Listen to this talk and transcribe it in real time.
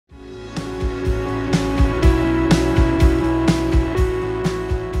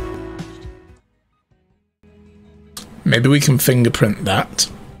maybe we can fingerprint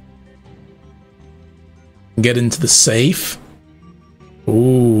that. Get into the safe.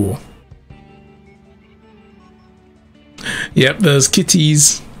 Ooh. Yep, there's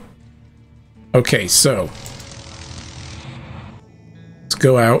kitties. Okay, so let's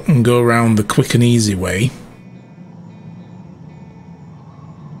go out and go around the quick and easy way.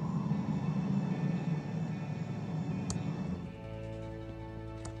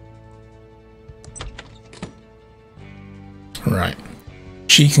 Right.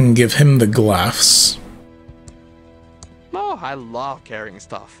 She can give him the glass. Oh, I love carrying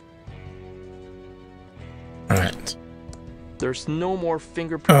stuff. Right. There's no more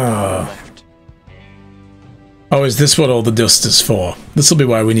fingerprint powder left. Oh, is this what all the dust is for? This will be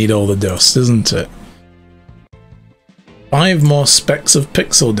why we need all the dust, isn't it? 5 more specks of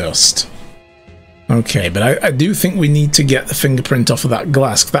pixel dust. Okay, but I do think we need to get the fingerprint off of that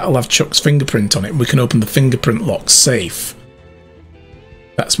glass. That'll have Chuck's fingerprint on it. We can open the fingerprint lock safe.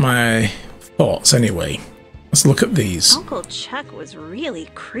 That's my thoughts anyway. Let's look at these. Uncle Chuck was really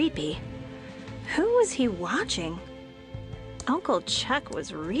creepy. Who was he watching? Uncle Chuck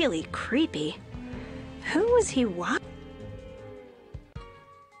was really creepy. Who was he watching?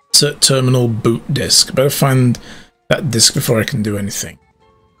 Insert terminal boot disk. Better find that disk before I can do anything.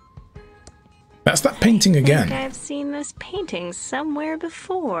 That's that painting again. I think I've seen this painting somewhere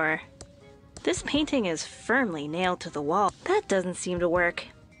before. This painting is firmly nailed to the wall. That doesn't seem to work.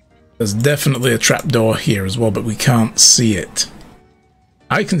 There's definitely a trapdoor here as well, but we can't see it.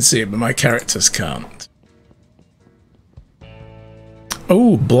 I can see it, but my characters can't.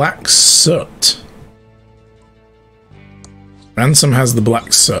 Oh, black soot. Ransom has the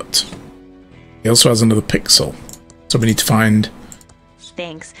black soot. He also has another pixel. So we need to find...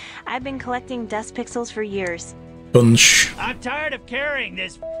 Thanks. I've been collecting dust pixels for years. Bunch. I'm tired of carrying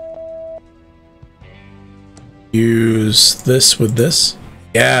this. Use this with this.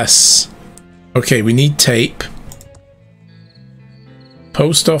 Yes. Okay, we need tape.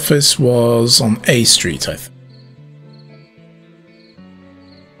 Post office was on A Street, I think.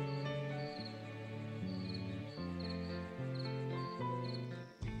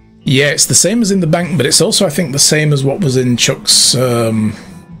 Yeah, it's the same as in the bank, but it's also, I think, the same as what was in Chuck's,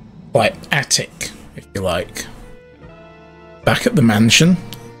 like, attic, if you like. Back at the mansion,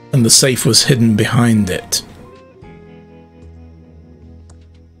 and the safe was hidden behind it.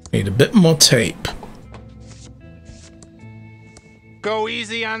 Need a bit more tape. Go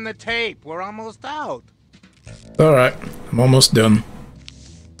easy on the tape. We're almost out. Alright, I'm almost done.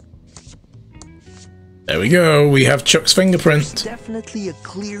 There we go, we have Chuck's fingerprint. There's definitely a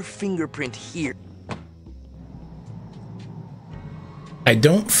clear fingerprint here. I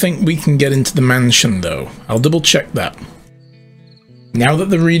don't think we can get into the mansion though. I'll double check that. Now that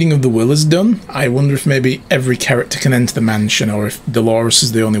the reading of the will is done, I wonder if maybe every character can enter the mansion or if Dolores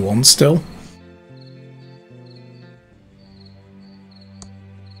is the only one still.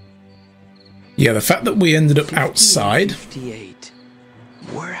 Yeah, the fact that we ended up outside. 58.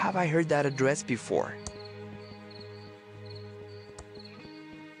 Where have I heard that address before?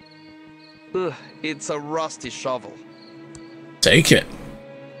 Ugh, it's a rusty shovel. Take it.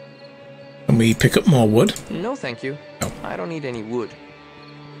 Can we pick up more wood? No, thank you. No. I don't need any wood.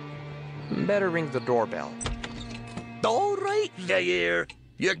 Better ring the doorbell. All right there.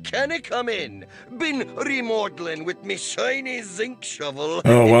 You canna come in. Been remodeling with me shiny zinc shovel.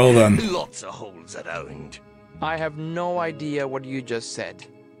 Oh, well then. Lots of holes around. I have no idea what you just said.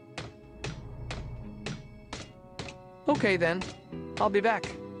 Okay then, I'll be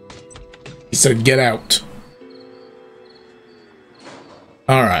back. He said get out.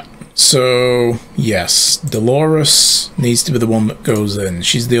 Alright, so yes, Dolores needs to be the one that goes in.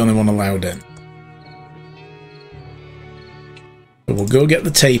 She's the only one allowed in. So we'll go get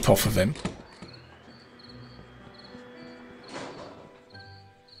the tape off of him.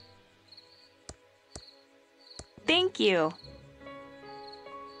 Thank you.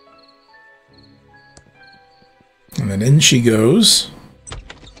 And then in she goes.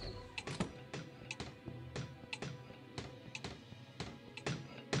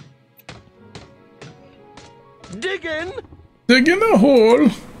 Digging! Digging a hole.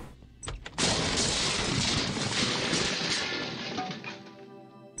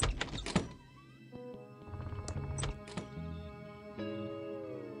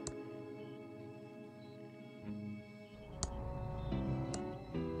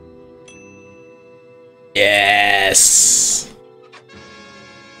 Yes!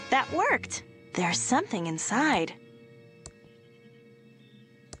 That worked. There's something inside.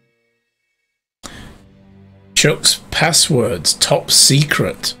 Chuck's passwords, top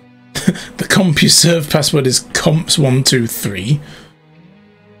secret. The CompuServe password is comps123.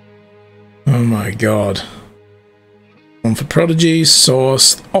 Oh my god. One for Prodigy,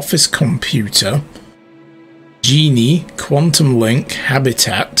 Source, Office Computer, Genie, Quantum Link,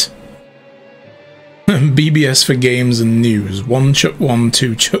 Habitat, BBS for Games and News, 1chuck1,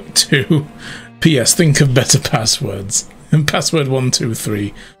 2chuck2. PS, think of better passwords. And password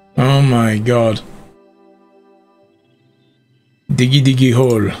 123. Oh my god. Diggy diggy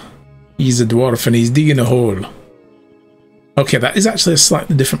hole. He's a dwarf and he's digging a hole. Okay, that is actually a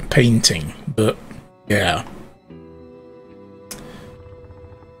slightly different painting, but yeah.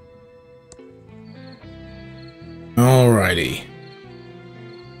 Alrighty.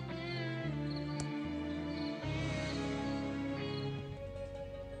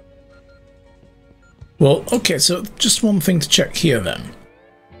 Well, okay, so just one thing to check here then.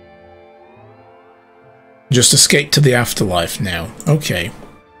 Just escape to the afterlife now. Okay.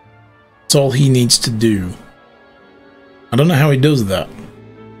 That's all he needs to do. I don't know how he does that.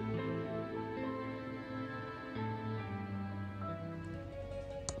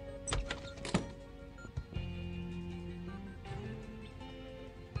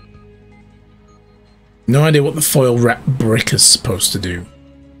 No idea what the foil wrap brick is supposed to do.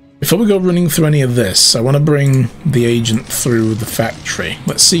 Before we go running through any of this, I want to bring the agent through the factory.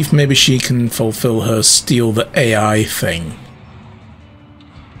 Let's see if maybe she can fulfill her steal the AI thing.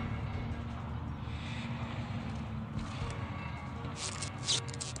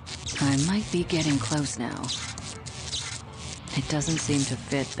 I might be getting close now. It doesn't seem to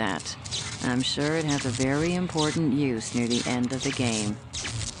fit that. I'm sure it has a very important use near the end of the game.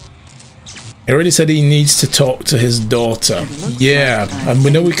 He already said he needs to talk to his daughter. Yeah, and we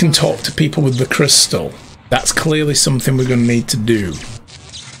know we can talk to people with the crystal. That's clearly something we're going to need to do.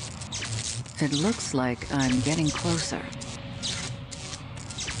 It looks like I'm getting closer.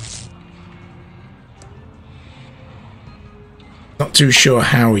 Not too sure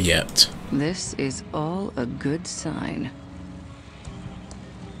how yet. This is all a good sign.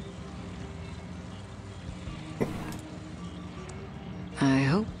 I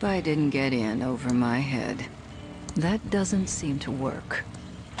hope I didn't get in over my head. That doesn't seem to work.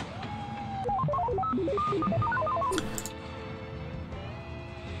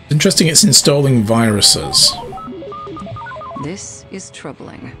 Interesting, it's installing viruses. This is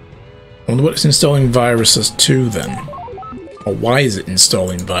troubling. I wonder what it's installing viruses to then. Or why is it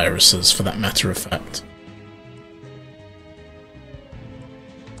installing viruses, for that matter of fact?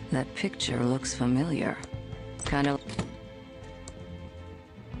 That picture looks familiar. Kind of...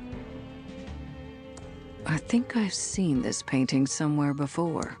 I think I've seen this painting somewhere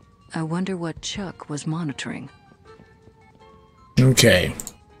before. I wonder what Chuck was monitoring. Okay.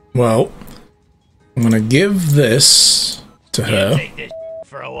 Well, I'm gonna give this to her. Take this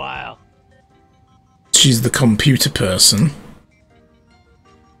for a while. She's the computer person.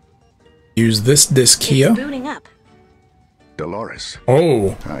 Use this disc here. It's booting up. Dolores,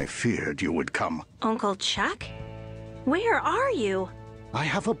 Oh, I feared you would come. Uncle Chuck? Where are you? I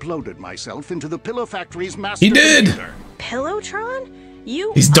have uploaded myself into the Pillow Factory's master he did! computer. Pillowtron?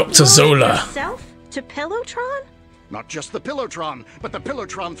 You He's Dr. uploaded Zola. yourself to Pillowtron? Not just the Pillowtron, but the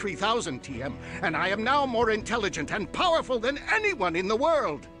Pillowtron 3000 TM, and I am now more intelligent and powerful than anyone in the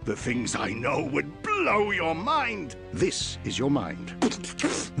world. The things I know would blow your mind. This is your mind.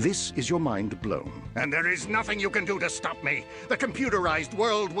 This is your mind blown. And there is nothing you can do to stop me. The computerized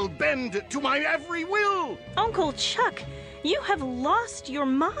world will bend to my every will. Uncle Chuck, you have lost your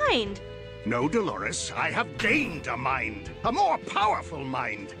mind. No, Dolores, I have gained a mind. A more powerful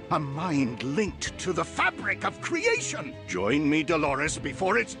mind. A mind linked to the fabric of creation. Join me, Dolores,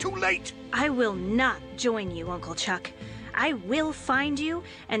 before it's too late. I will not join you, Uncle Chuck. I will find you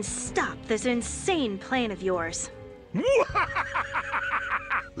and stop this insane plan of yours.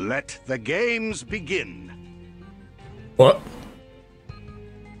 Let the games begin. what?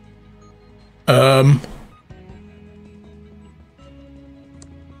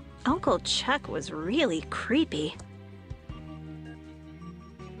 Uncle Chuck was really creepy.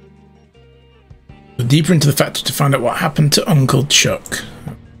 Deeper into the factory to find out what happened to Uncle Chuck.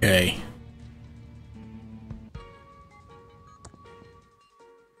 Okay.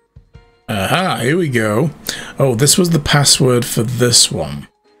 Aha, here we go. Oh, this was the password for this one.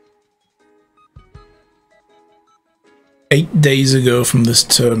 8 days ago from this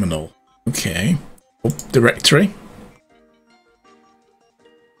terminal. Okay. Oh, directory.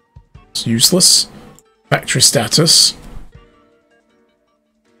 It's useless. Factory status.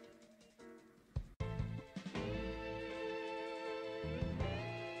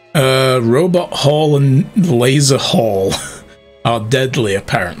 Robot Hall and Laser Hall are deadly,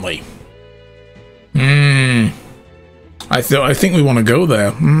 apparently. I think we want to go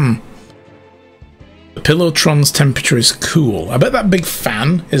there. The Pillowtron's temperature is cool. I bet that big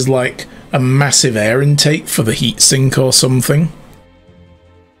fan is like a massive air intake for the heat sink or something.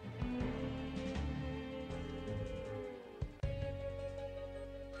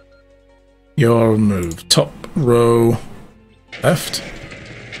 Your move. Top row left.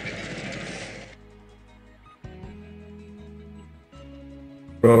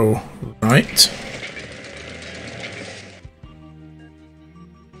 Row right.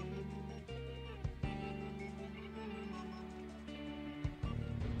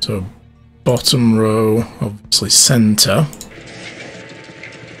 So bottom row, obviously center.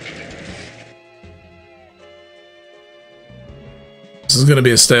 This is going to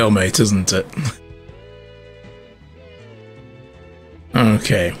be a stalemate, isn't it?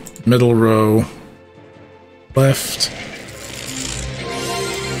 Okay, middle row, left.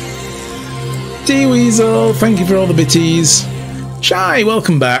 T-Weasel, thank you for all the bitties. Shy,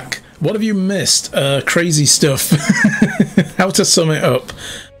 welcome back. What have you missed? Crazy stuff. How to sum it up.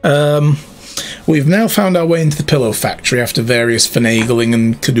 We've now found our way into the pillow factory after various finagling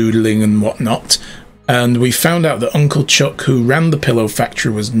and cadoodling and whatnot, and we found out that Uncle Chuck, who ran the pillow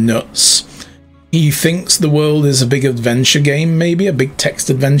factory, was nuts. He thinks the world is a big adventure game, maybe a big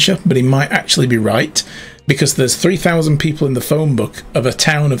text adventure, but he might actually be right, because there's 3,000 people in the phone book of a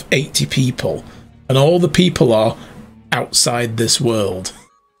town of 80 people, and all the people are outside this world.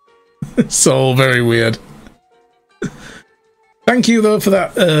 It's all very weird. Thank you though for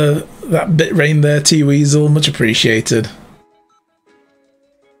that bit rain there, T-Weasel, much appreciated.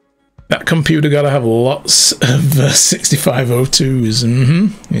 That computer gotta have lots of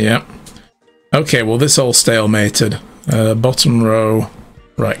 6502s. Yeah. Okay, well this all stalemated. Bottom row,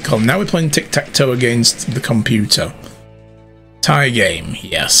 right column. Now we're playing tic-tac-toe against the computer. Tie game,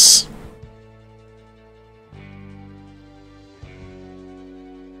 yes.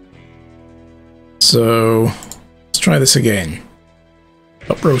 So let's try this again.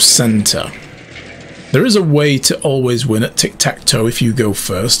 Top row center. There is a way to always win at tic-tac-toe if you go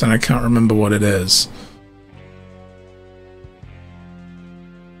first, and I can't remember what it is.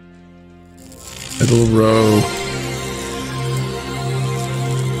 Middle row.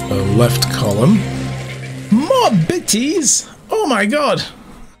 Left column. More bitties! Oh my god!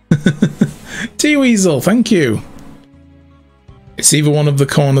 T-Weasel, thank you. It's either one of the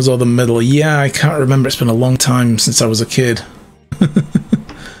corners or the middle. Yeah, I can't remember. It's been a long time since I was a kid.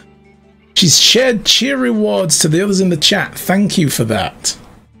 She's shared cheer rewards to the others in the chat. Thank you for that.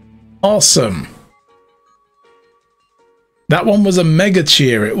 Awesome. That one was a mega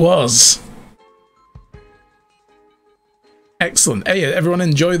cheer, it was. Excellent. Hey, everyone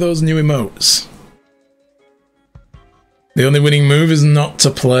enjoy those new emotes. The only winning move is not to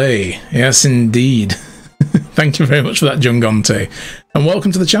play. Yes, indeed. Thank you very much for that, Jungonte. And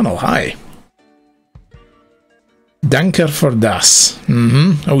welcome to the channel. Hi. Danker for das.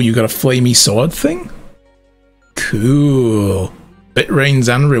 Oh, you got a flamey sword thing? Cool. Bit rains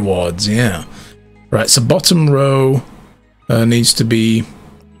and rewards, yeah. Right, so bottom row needs to be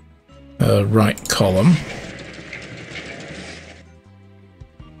right column.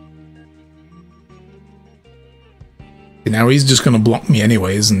 Now he's just going to block me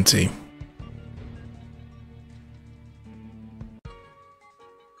anyway, isn't he?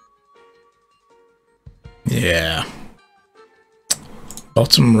 Yeah.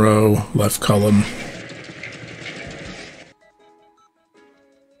 Bottom row, left column.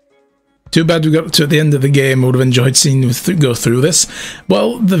 Too bad we got to the end of the game. I would have enjoyed seeing you go through this.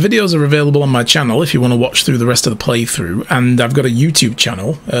 Well, the videos are available on my channel if you want to watch through the rest of the playthrough, and I've got a YouTube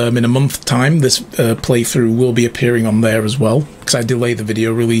channel. In a month's time, this playthrough will be appearing on there as well, because I delay the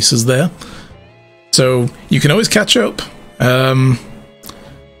video releases there. So you can always catch up.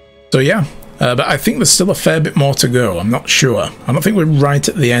 So yeah. But I think there's still a fair bit more to go. I'm not sure. I don't think we're right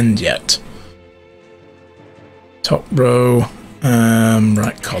at the end yet. Top row,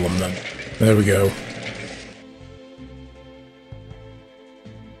 right column then. There we go.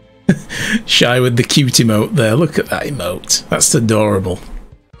 Shy with the cute emote there. Look at that emote. That's adorable.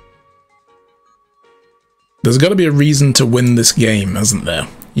 There's got to be a reason to win this game, hasn't there?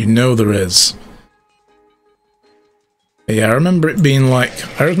 You know there is. Yeah, I remember it being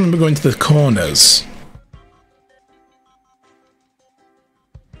like... I remember going to the corners.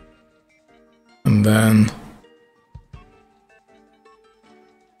 And then...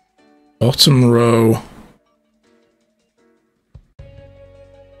 bottom row.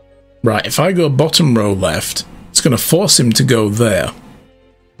 Right, if I go bottom row left, it's going to force him to go there.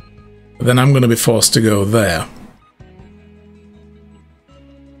 But then I'm going to be forced to go there.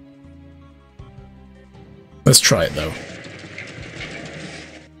 Let's try it though.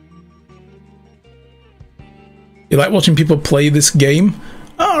 You like watching people play this game?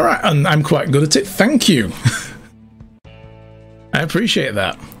 Alright, and I'm quite good at it. Thank you. I appreciate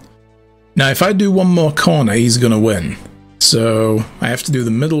that. Now, if I do one more corner, he's going to win. So, I have to do the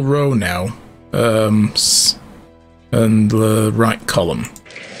middle row now. And the right column.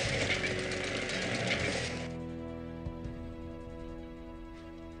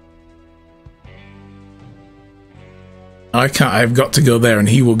 I can't, I've got to go there and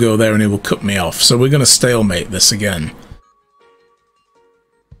he will go there and he will cut me off. So we're going to stalemate this again.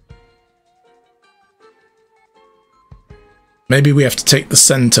 Maybe we have to take the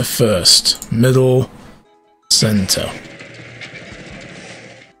center first. Middle, center.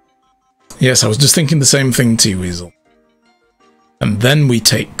 Yes, I was just thinking the same thing, T-Weasel. And then we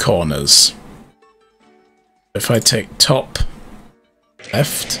take corners. If I take top,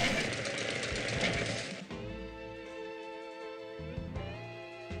 left...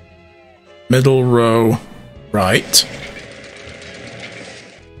 middle row, right.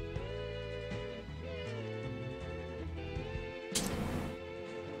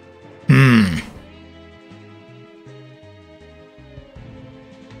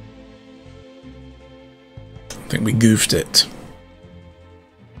 I think we goofed it.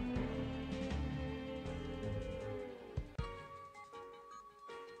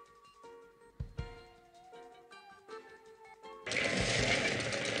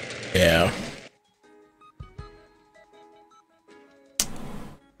 Yeah.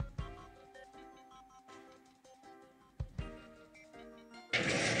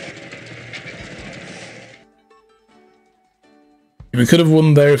 We could have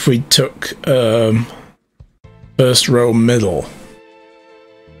won there if we took first row middle.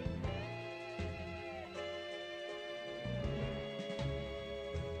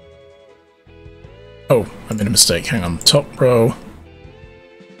 Oh, I made a mistake. Hang on. Top row.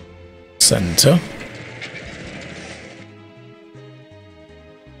 Center.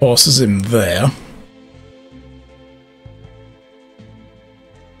 Horses in there.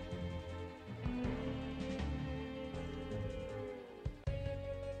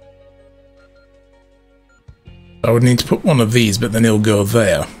 I would need to put one of these, but then he'll go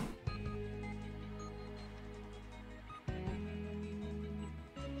there.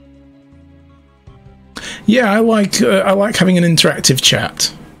 Yeah, I like having an interactive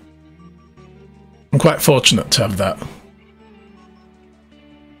chat. I'm quite fortunate to have that.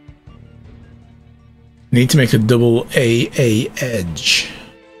 Need to make a double AA edge.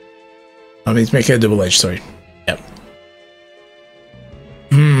 I need to make a double edge, sorry. Yep.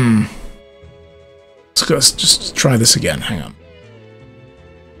 Let's just try this again, hang on.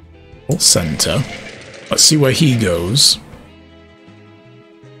 Center. Let's see where he goes.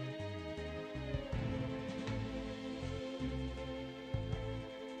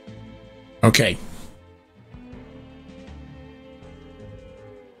 Okay.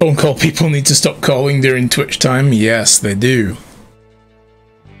 Phone call people need to stop calling during Twitch time. Yes, they do.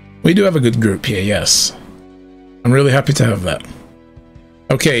 We do have a good group here, yes. I'm really happy to have that.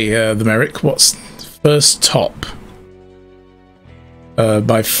 Okay, the Merrick, what's first top?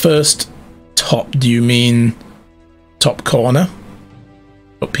 By first top, do you mean top corner?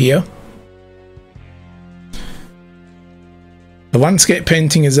 Up here? The landscape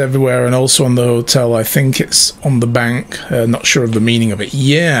painting is everywhere and also on the hotel. I think it's on the bank. Not sure of the meaning of it.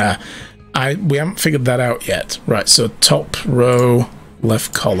 Yeah, we haven't figured that out yet. Right, so top row,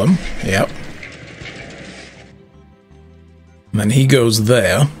 left column. Yep. And then he goes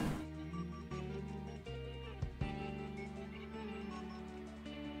there.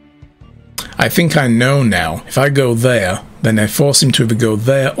 I think I know now. If I go there, then I force him to either go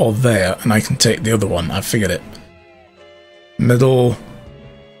there or there, and I can take the other one. I figured it. Middle,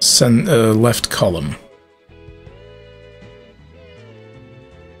 center, left column.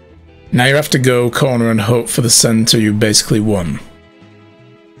 Now you have to go corner and hope for the center. You basically won.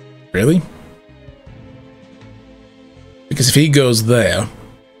 Really? Because if he goes there,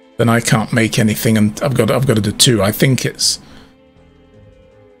 then I can't make anything, and I've got to do two. I think it's.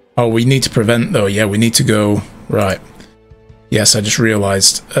 Oh, we need to prevent though. Yeah, we need to go right. Yes, I just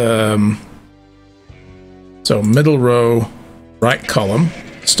realized. So middle row, right column.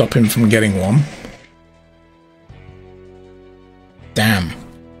 Stop him from getting one. Damn.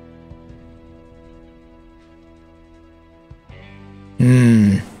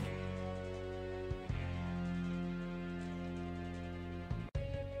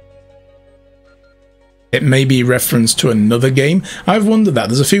 It may be reference to another game. I've wondered that.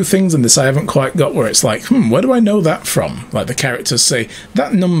 There's a few things in this I haven't quite got where it's like, where do I know that from? Like the characters say,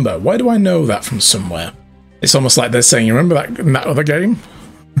 that number, why do I know that from somewhere? It's almost like they're saying, you remember that in that other game?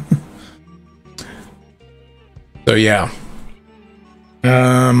 So yeah.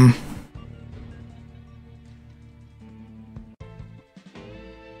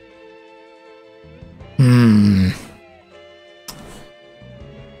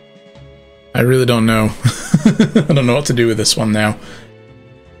 I really don't know. I don't know what to do with this one now.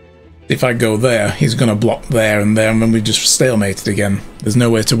 If I go there, he's going to block there and there, and then we just stalemated again. There's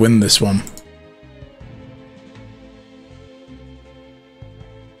no way to win this one.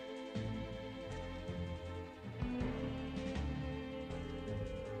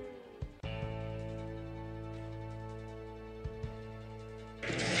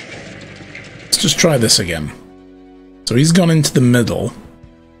 Let's just try this again. So he's gone into the middle.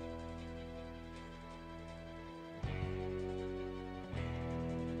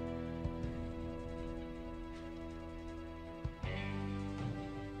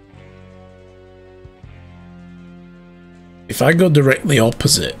 If I go directly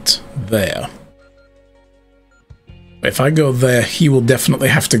opposite there, if I go there, he will definitely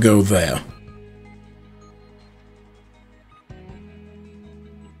have to go there.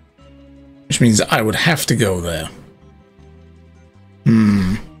 Which means I would have to go there.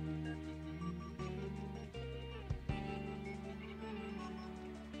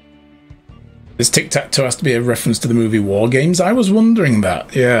 This tic-tac-toe has to be a reference to the movie War Games. I was wondering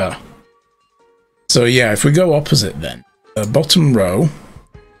that, yeah. So yeah, if we go opposite then. Bottom row,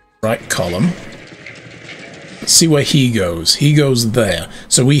 right column. Let's see where he goes. He goes there.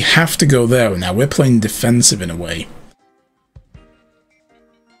 So we have to go there now. We're playing defensive in a way.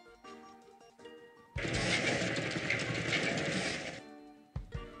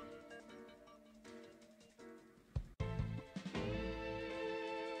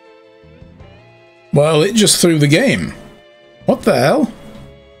 Well, it just threw the game. What the hell?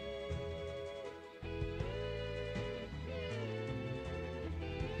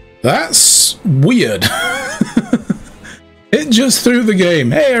 That's weird. It just threw the game.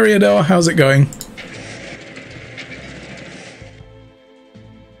 Hey, Ariador, how's it going?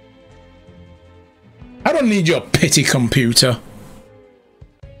 I don't need your pity, computer.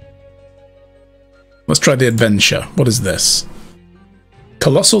 Let's try the adventure. What is this?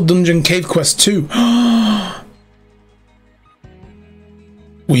 Colossal Dungeon Cave Quest 2.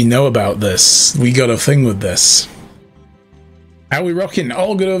 We know about this. We got a thing with this. How are we rocking?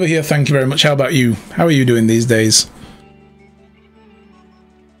 All good over here, thank you very much. How about you? How are you doing these days?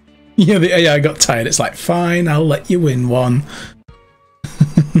 Yeah, the AI got tired. It's like, fine, I'll let you win one.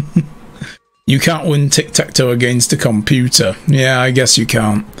 You can't win tic-tac-toe against a computer. Yeah, I guess you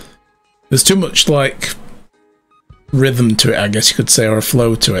can't. There's too much, like, rhythm to it, I guess you could say, or a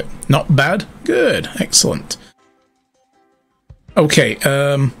flow to it. Not bad? Good. Excellent. Okay,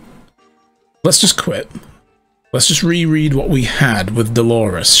 let's just quit. Let's just reread what we had with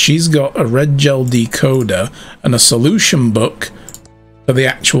Dolores. She's got a red gel decoder and a solution book for the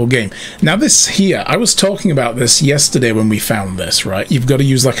actual game. Now this here, I was talking about this yesterday when we found this, right? You've got to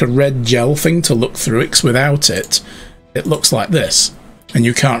use like a red gel thing to look through it, 'cause without it, it looks like this. And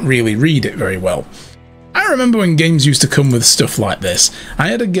you can't really read it very well. I remember when games used to come with stuff like this. I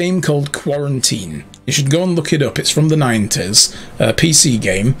had a game called Quarantine. You should go and look it up. It's from the 90s, a PC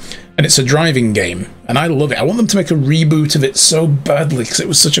game, and it's a driving game, and I love it. I want them to make a reboot of it so badly because it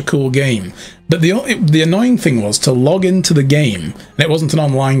was such a cool game. But the annoying thing was to log into the game, and it wasn't an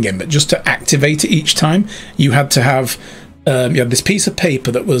online game, but just to activate it each time, you had to have you had this piece of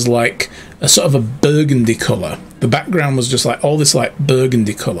paper that was like a sort of a burgundy colour. The background was just like all this like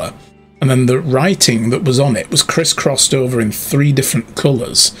burgundy colour. And then the writing that was on it was crisscrossed over in 3 different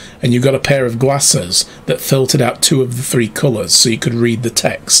colours, and you got a pair of glasses that filtered out 2 of the 3 colours so you could read the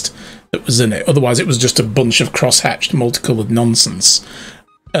text that was in it. Otherwise it was just a bunch of cross-hatched multicoloured nonsense.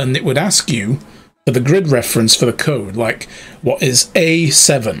 And it would ask you for the grid reference for the code, like, what is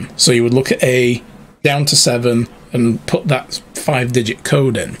A7? So you would look at A down to 7 and put that 5-digit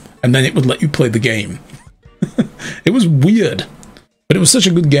code in, and then it would let you play the game. It was weird. But it was such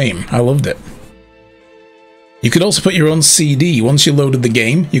a good game. I loved it. You could also put your own CD. Once you loaded the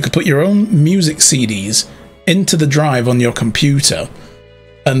game, you could put your own music CDs into the drive on your computer,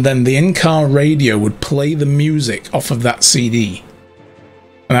 and then the in-car radio would play the music off of that CD.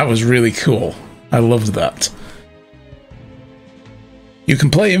 And that was really cool. I loved that. You can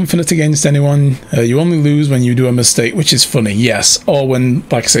play Infinite against anyone. You only lose when you do a mistake, which is funny, yes. Or when,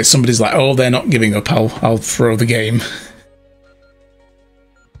 like I say, somebody's like, oh, they're not giving up, I'll throw the game.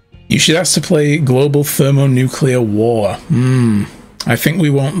 You should ask to play Global Thermonuclear War. I think we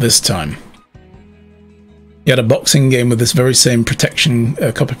won't this time. You had a boxing game with this very same protection,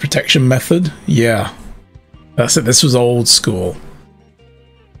 copy protection method? Yeah. That's it. This was old school.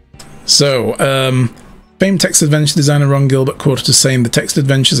 So, famed text adventure designer Ron Gilbert quoted as saying, "The text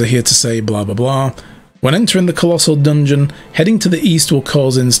adventures are here to say blah blah blah. When entering the colossal dungeon, heading to the east will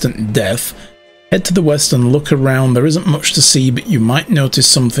cause instant death. Head to the west and look around. There isn't much to see, but you might notice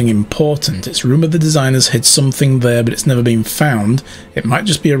something important. It's rumored the designers hid something there, but it's never been found. It might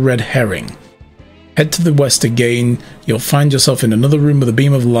just be a red herring. Head to the west again. You'll find yourself in another room with a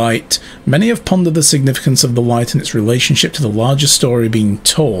beam of light. Many have pondered the significance of the light and its relationship to the larger story being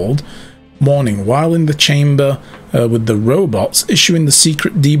told. Warning, while in the chamber with the robots, issuing the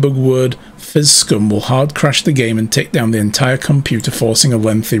secret debug word Fizzscum will hard crash the game and take down the entire computer, forcing a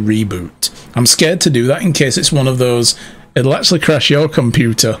lengthy reboot. I'm scared to do that in case it's one of those, it'll actually crash your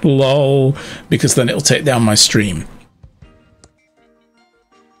computer, lol, because then it'll take down my stream.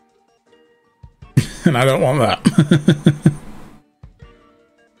 And I don't want that.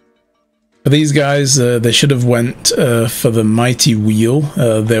 For these guys, they should have went for the mighty wheel.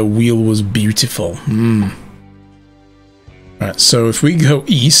 Their wheel was beautiful. Right, so if we go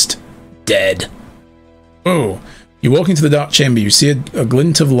east, dead. Oh, you walk into the dark chamber, you see a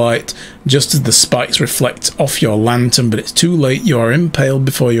glint of light just as the spikes reflect off your lantern, but it's too late. You are impaled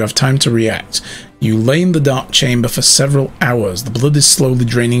before you have time to react. You lay in the dark chamber for several hours. The blood is slowly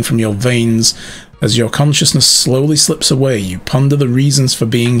draining from your veins. As your consciousness slowly slips away, you ponder the reasons for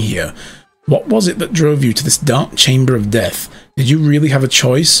being here. What was it that drove you to this dark chamber of death? Did you really have a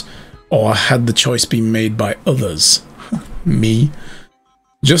choice? Or had the choice been made by others? Me?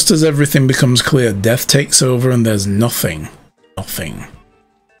 Just as everything becomes clear, death takes over and there's nothing. Nothing.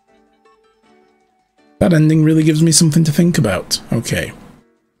 That ending really gives me something to think about. Okay.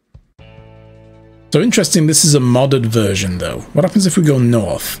 So interesting, this is a modded version though. What happens if we go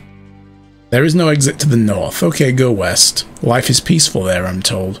north? There is no exit to the north. Okay, go west. Life is peaceful there, I'm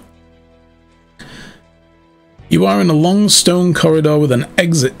told. You are in a long stone corridor with an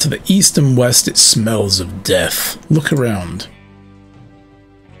exit to the east and west. It smells of death. Look around.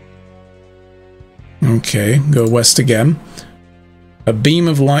 Okay, go west again. A beam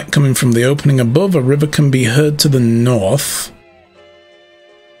of light coming from the opening above. A river can be heard to the north.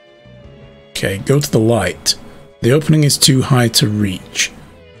 Okay, go to the light. The opening is too high to reach.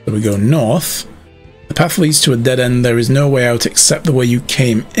 So we go north. The path leads to a dead end. There is no way out except the way you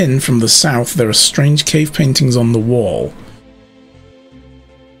came in from the south. There are strange cave paintings on the wall.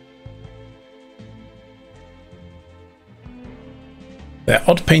 They're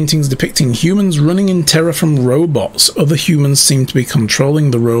odd paintings depicting humans running in terror from robots. Other humans seem to be controlling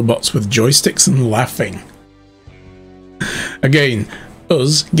the robots with joysticks and laughing. Again,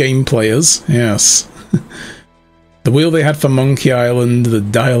 us, game players, yes. The wheel they had for Monkey Island, the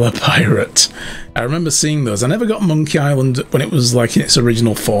Dialer Pirate. I remember seeing those. I never got Monkey Island when it was like in its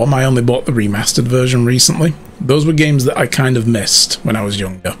original form. I only bought the remastered version recently. Those were games that I kind of missed when I was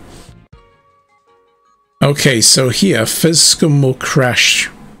younger. Okay, so here, Fizzscum will crash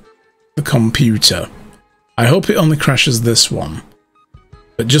the computer. I hope it only crashes this one.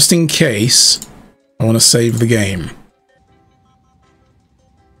 But just in case, I want to save the game.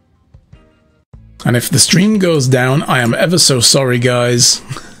 And if the stream goes down, I am ever so sorry, guys.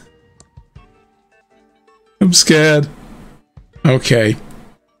 I'm scared. Okay.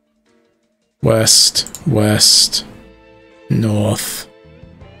 West, west, north,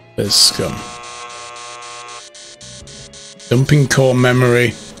 Fizzscum. Dumping core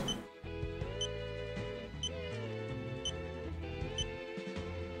memory.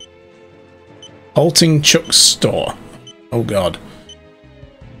 Halting Chuck's store. Oh god.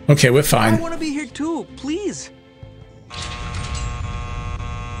 Okay, we're fine. I want to be here too, please.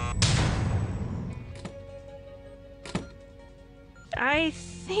 I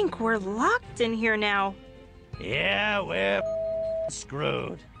think we're locked in here now. Yeah, we're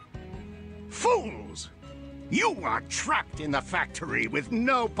screwed. Fools! You are trapped in the factory with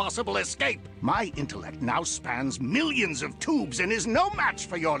no possible escape. My intellect now spans millions of tubes and is no match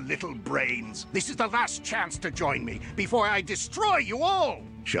for your little brains. This is the last chance to join me before I destroy you all.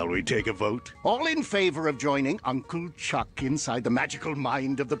 Shall we take a vote? All in favor of joining Uncle Chuck inside the magical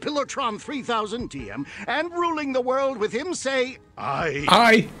mind of the Pillowtron 3000 TM and ruling the world with him say, aye.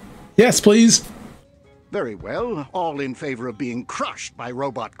 Aye. Yes, please. Very well. All in favor of being crushed by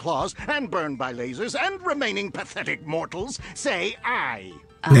robot claws and burned by lasers and remaining pathetic mortals, say aye.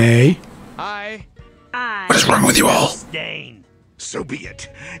 Nay. Aye. I. What is wrong with you all? Stain. So be it.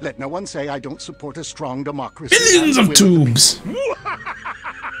 Let no one say I don't support a strong democracy. Billions of tubes.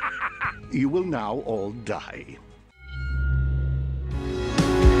 You will now all die.